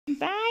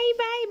Bye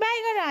bye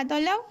bye गर हात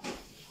हलाऊ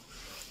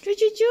चु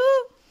चु चु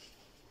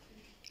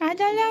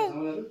हात हलाऊ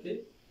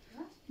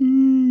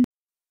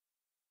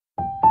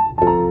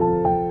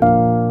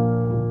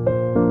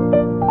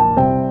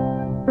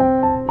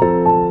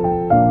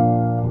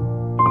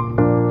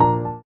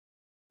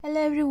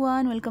Hello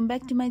everyone, welcome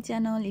back to my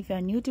channel. If you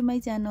are new to my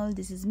channel,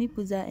 this is me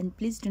Pooja, and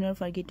please do not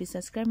forget to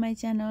subscribe my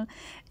channel.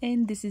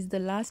 And this is the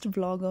last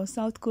vlog of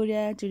South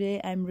Korea.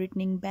 Today I'm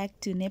returning back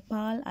to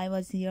Nepal. I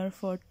was here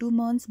for 2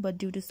 months, but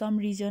due to some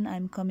reason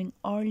I'm coming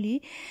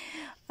early.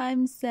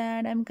 I'm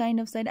sad, I'm kind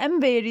of sad, I'm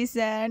very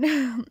sad.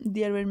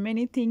 There were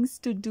many things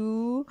to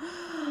do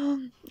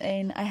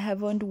and I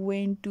haven't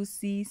went to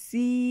see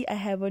sea, I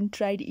haven't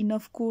tried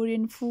enough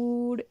Korean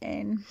food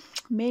and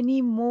many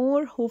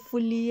more.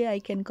 Hopefully I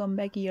can come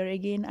back here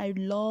again.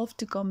 I'd love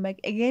to come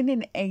back again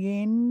and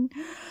again.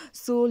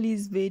 Seoul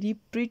is very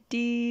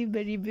pretty,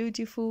 very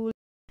beautiful,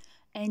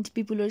 and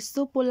people are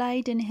so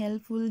polite and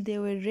helpful. They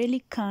were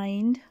really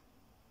kind.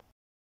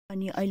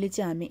 अनि अहिले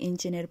चाहिँ हामी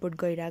इन्चेन airport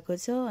गइरहेको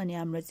छ अनि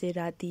हाम्रो चाहिँ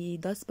राति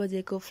 10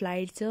 बजेको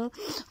फ्लाइट छ.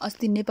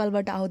 अस्ति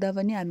नेपालबाट आउँदा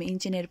पनि हामी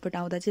इन्चेन एयरपोर्ट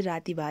आउँदा चाहिँ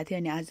राति भएको थियो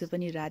अनि आज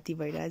पनि राति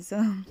भइरहेछ.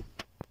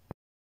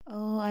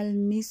 I'll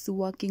miss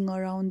walking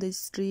around the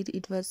street.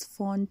 It was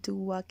fun to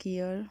walk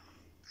here.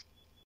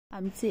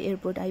 हामी चाहिँ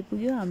एयरपोर्ट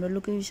आइपुग्यो. हाम्रो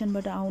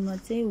लोकेसनबाट आउन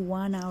चाहिँ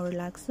 1 आवर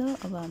लाग्छ.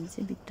 अब हामी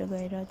चाहिँ भित्र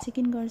गएर चेक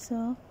इन गर्छ.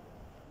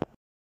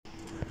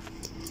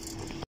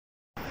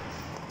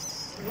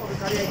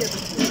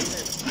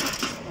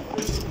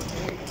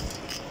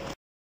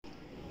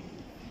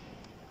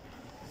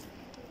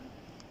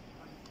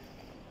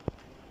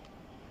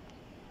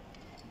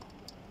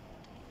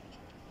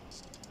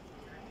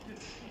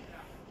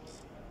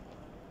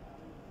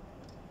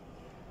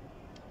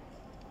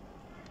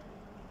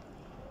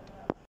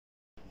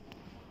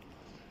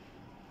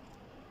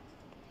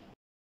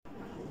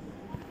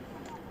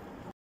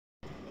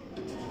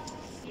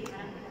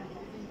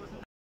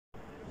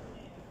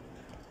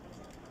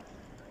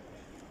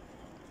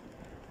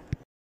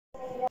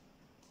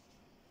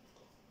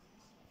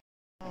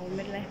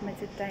 मेरो लाइफमा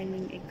चाहिँ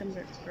टाइमिङ एकदम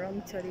रङ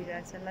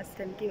चलिरहेछ. लास्ट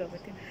टाइम के भएको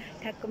थियो,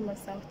 ठ्याक्क म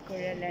साउथ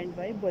कोरिया ल्यान्ड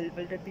भएँ.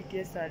 भोलिपल्ट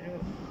बिटिएसहरू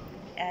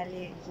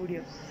एले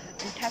उड्यो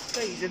अनि ठ्याक्क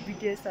हिजो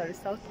बिटिएसहरू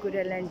साउथ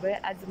कोरिया ल्यान्ड भयो.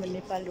 आज म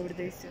Nepal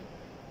उड्दैछु.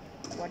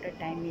 What a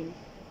timing.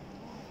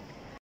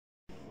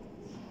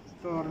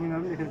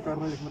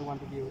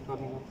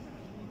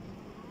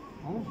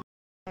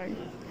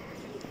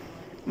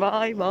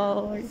 By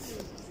by.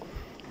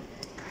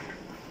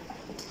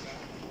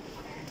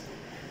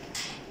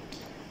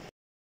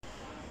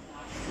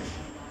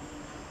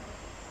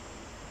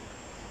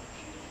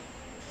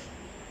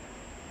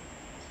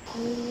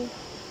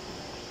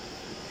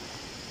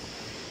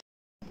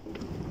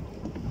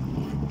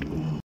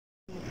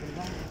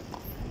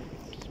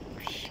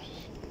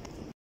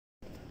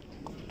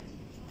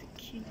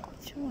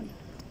 Incheon.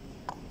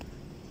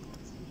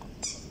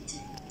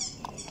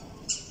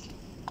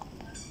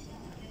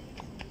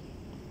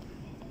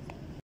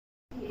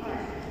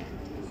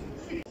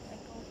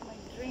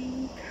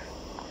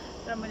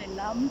 तर मैले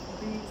नाम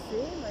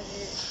बिर्सेँ.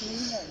 मैले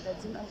हेर्दा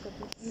जुन अर्को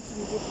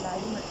इन्डिकेट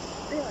लाग्यो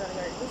मात्रै अर्डर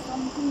गरेको.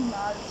 समथिङ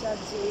मार्चा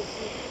जे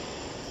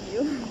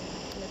थियो.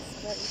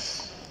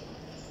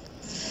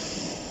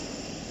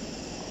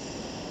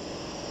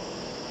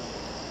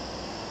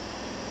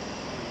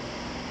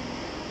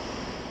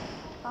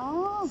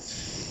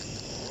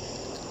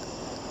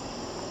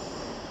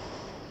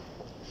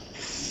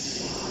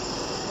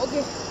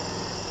 ओके,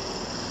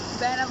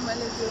 बिहान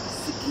मैले त्यो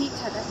सिक्की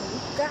खाँदाखेरि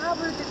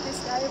कहाँबाट त्यो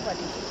टेस्ट आयो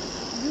भने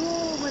यो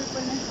मैले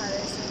पनि खाएर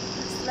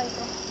it's like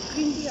a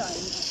green tea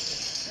होइन,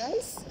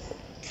 राइस.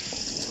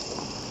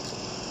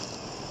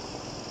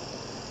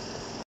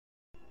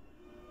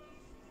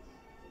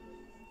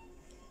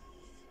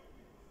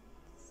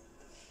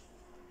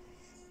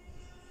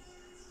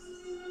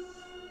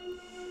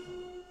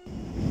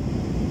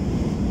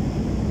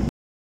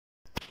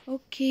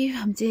 ओके,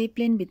 हामी चाहिँ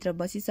प्लेनभित्र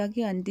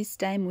बसिसक्यो अनि this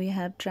time we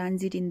have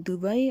transit in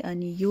Dubai.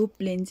 अनि यो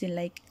प्लेन चाहिँ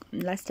लाइक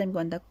लास्ट टाइमको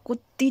भन्दा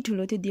कति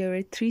ठुलो थियो. देयर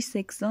वर 3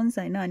 सेक्सन्स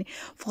होइन. अनि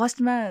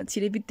फर्स्टमा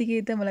छिरे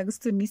बित्तिकै त मलाई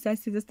कस्तो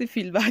निसासी जस्तै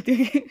फिल भएको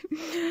थियो.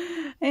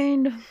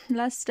 एन्ड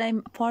लास्ट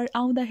टाइम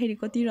आउँदाखेरि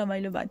कति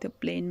रमाइलो भएको थियो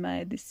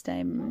प्लेनमा. दिस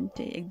टाइम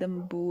चाहिँ एकदम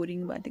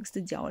बोरिङ भएको थियो. कस्तो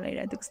झ्याउ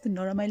लागिरहेको थियो, कस्तो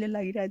नरमाइलो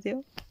लागिरहेको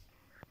थियो.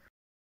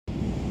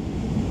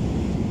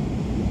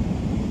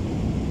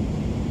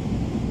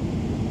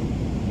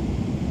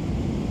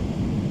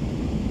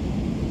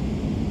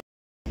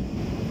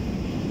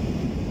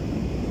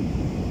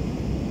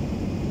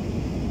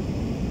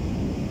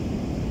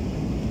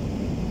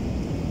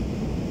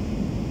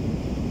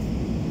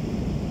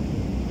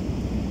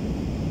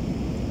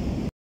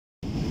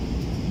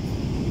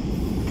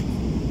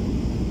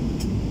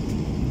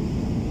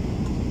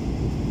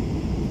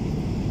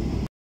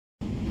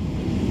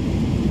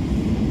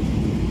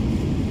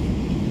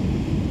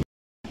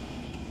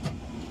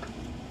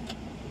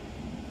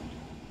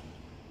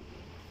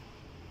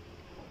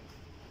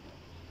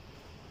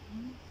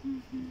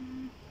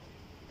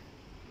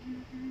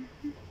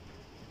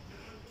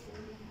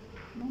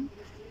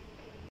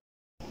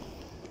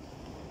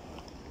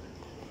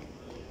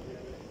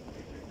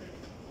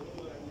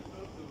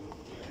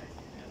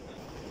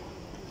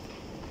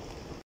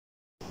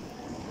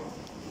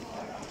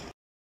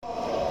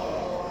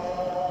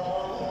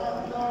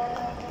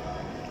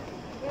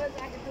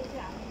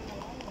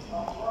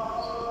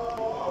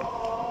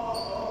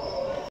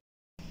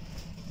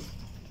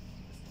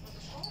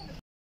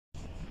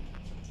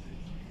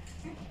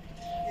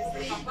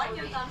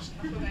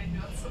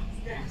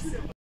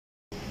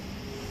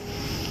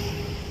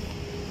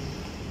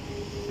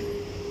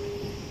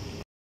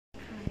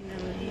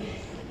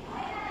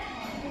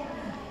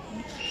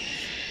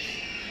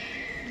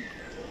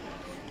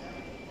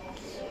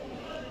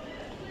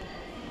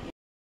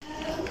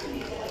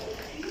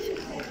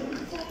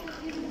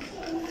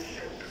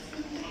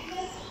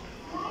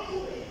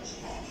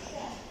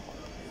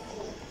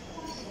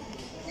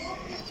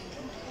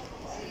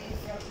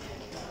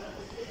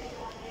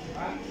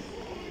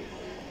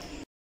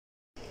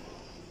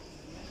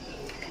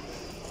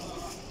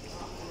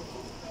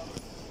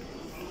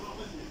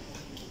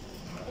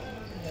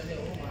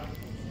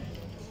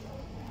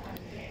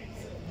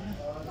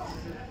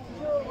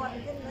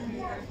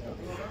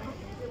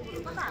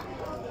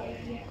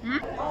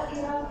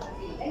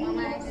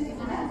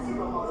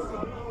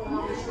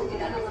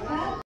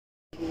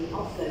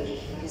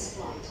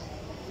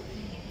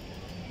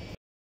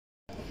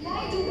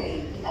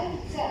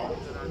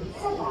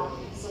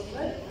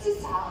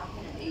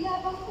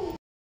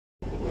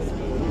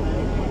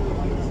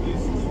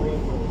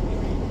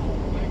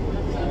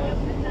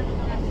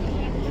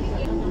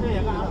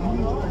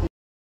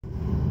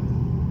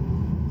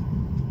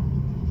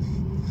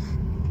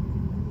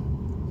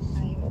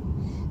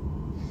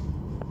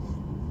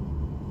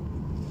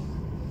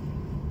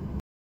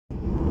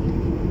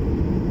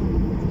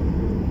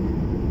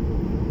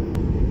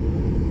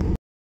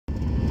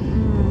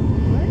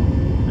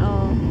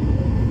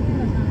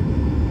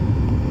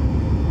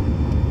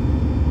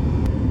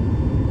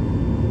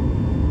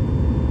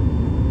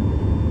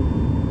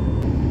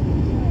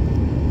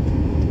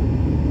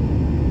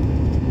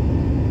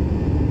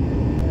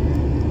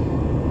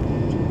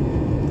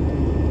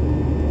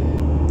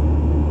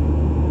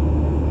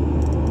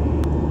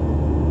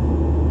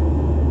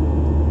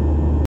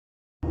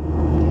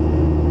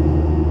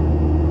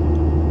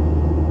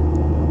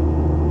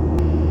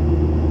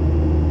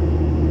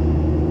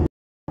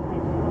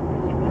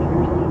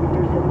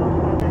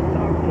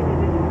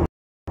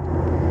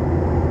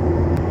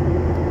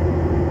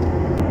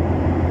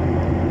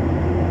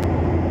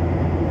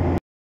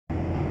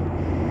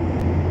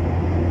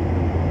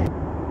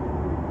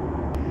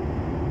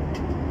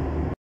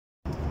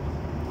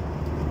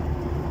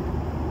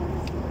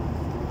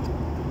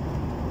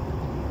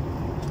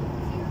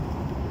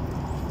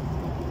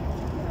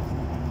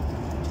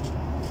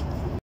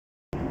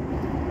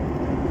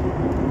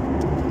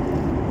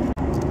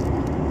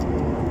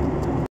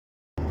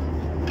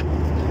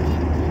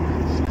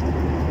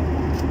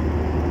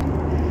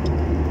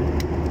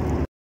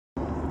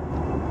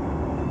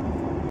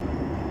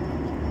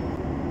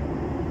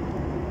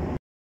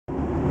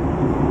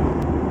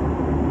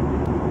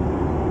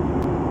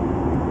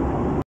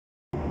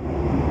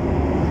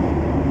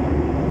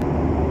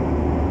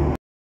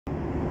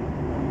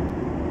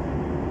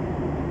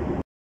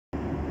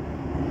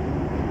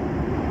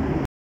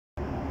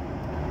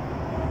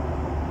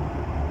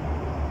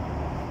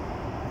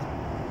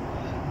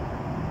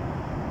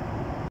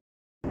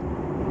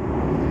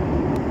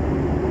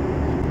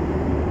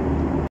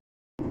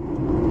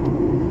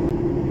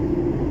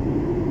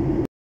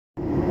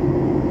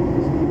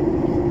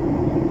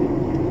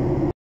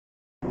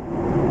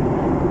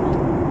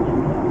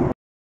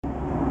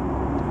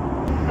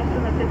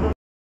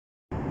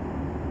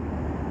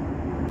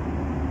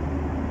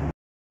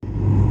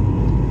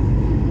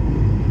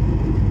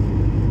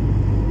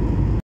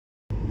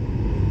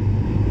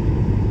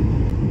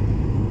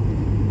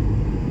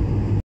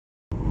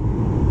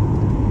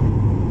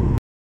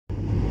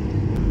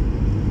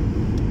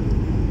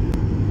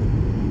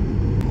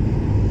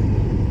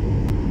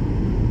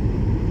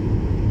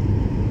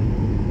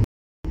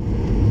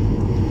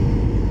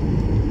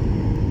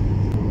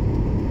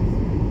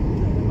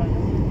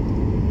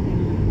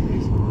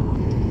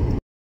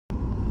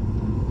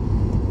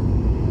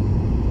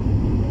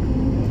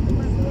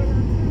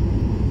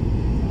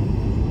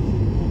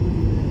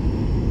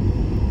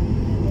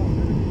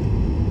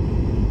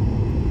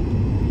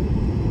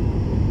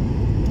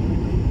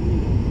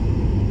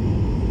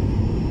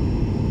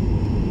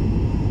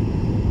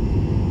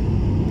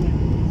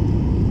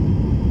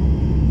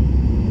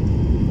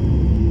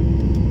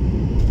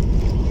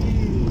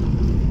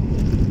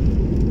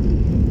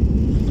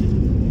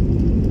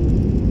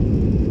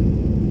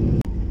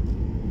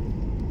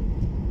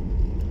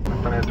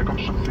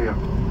 الشخصية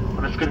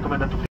ونذكركم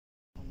أن تفيد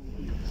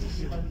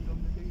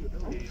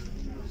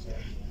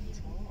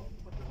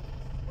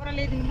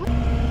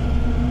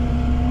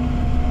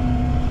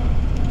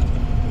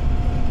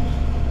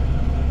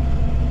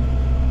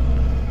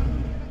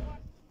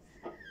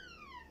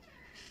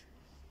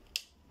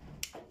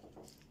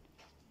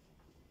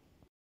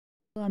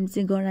हामी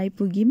चाहिँ घर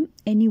आइपुग्यौं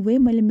एनीवे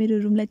मैले मेरो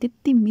रुमलाई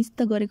त्यति मिस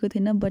त गरेको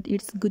थिएन but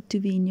it's good to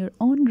be in your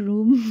own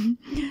room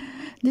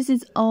this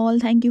is all.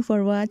 Thank you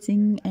for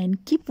watching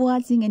and keep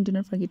watching and do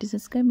not forget to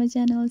subscribe my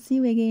channel. See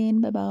you again.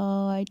 Bye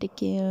bye. Take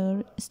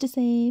care. Stay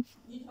safe.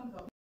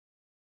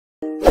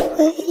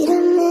 Wait a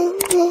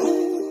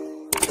minute.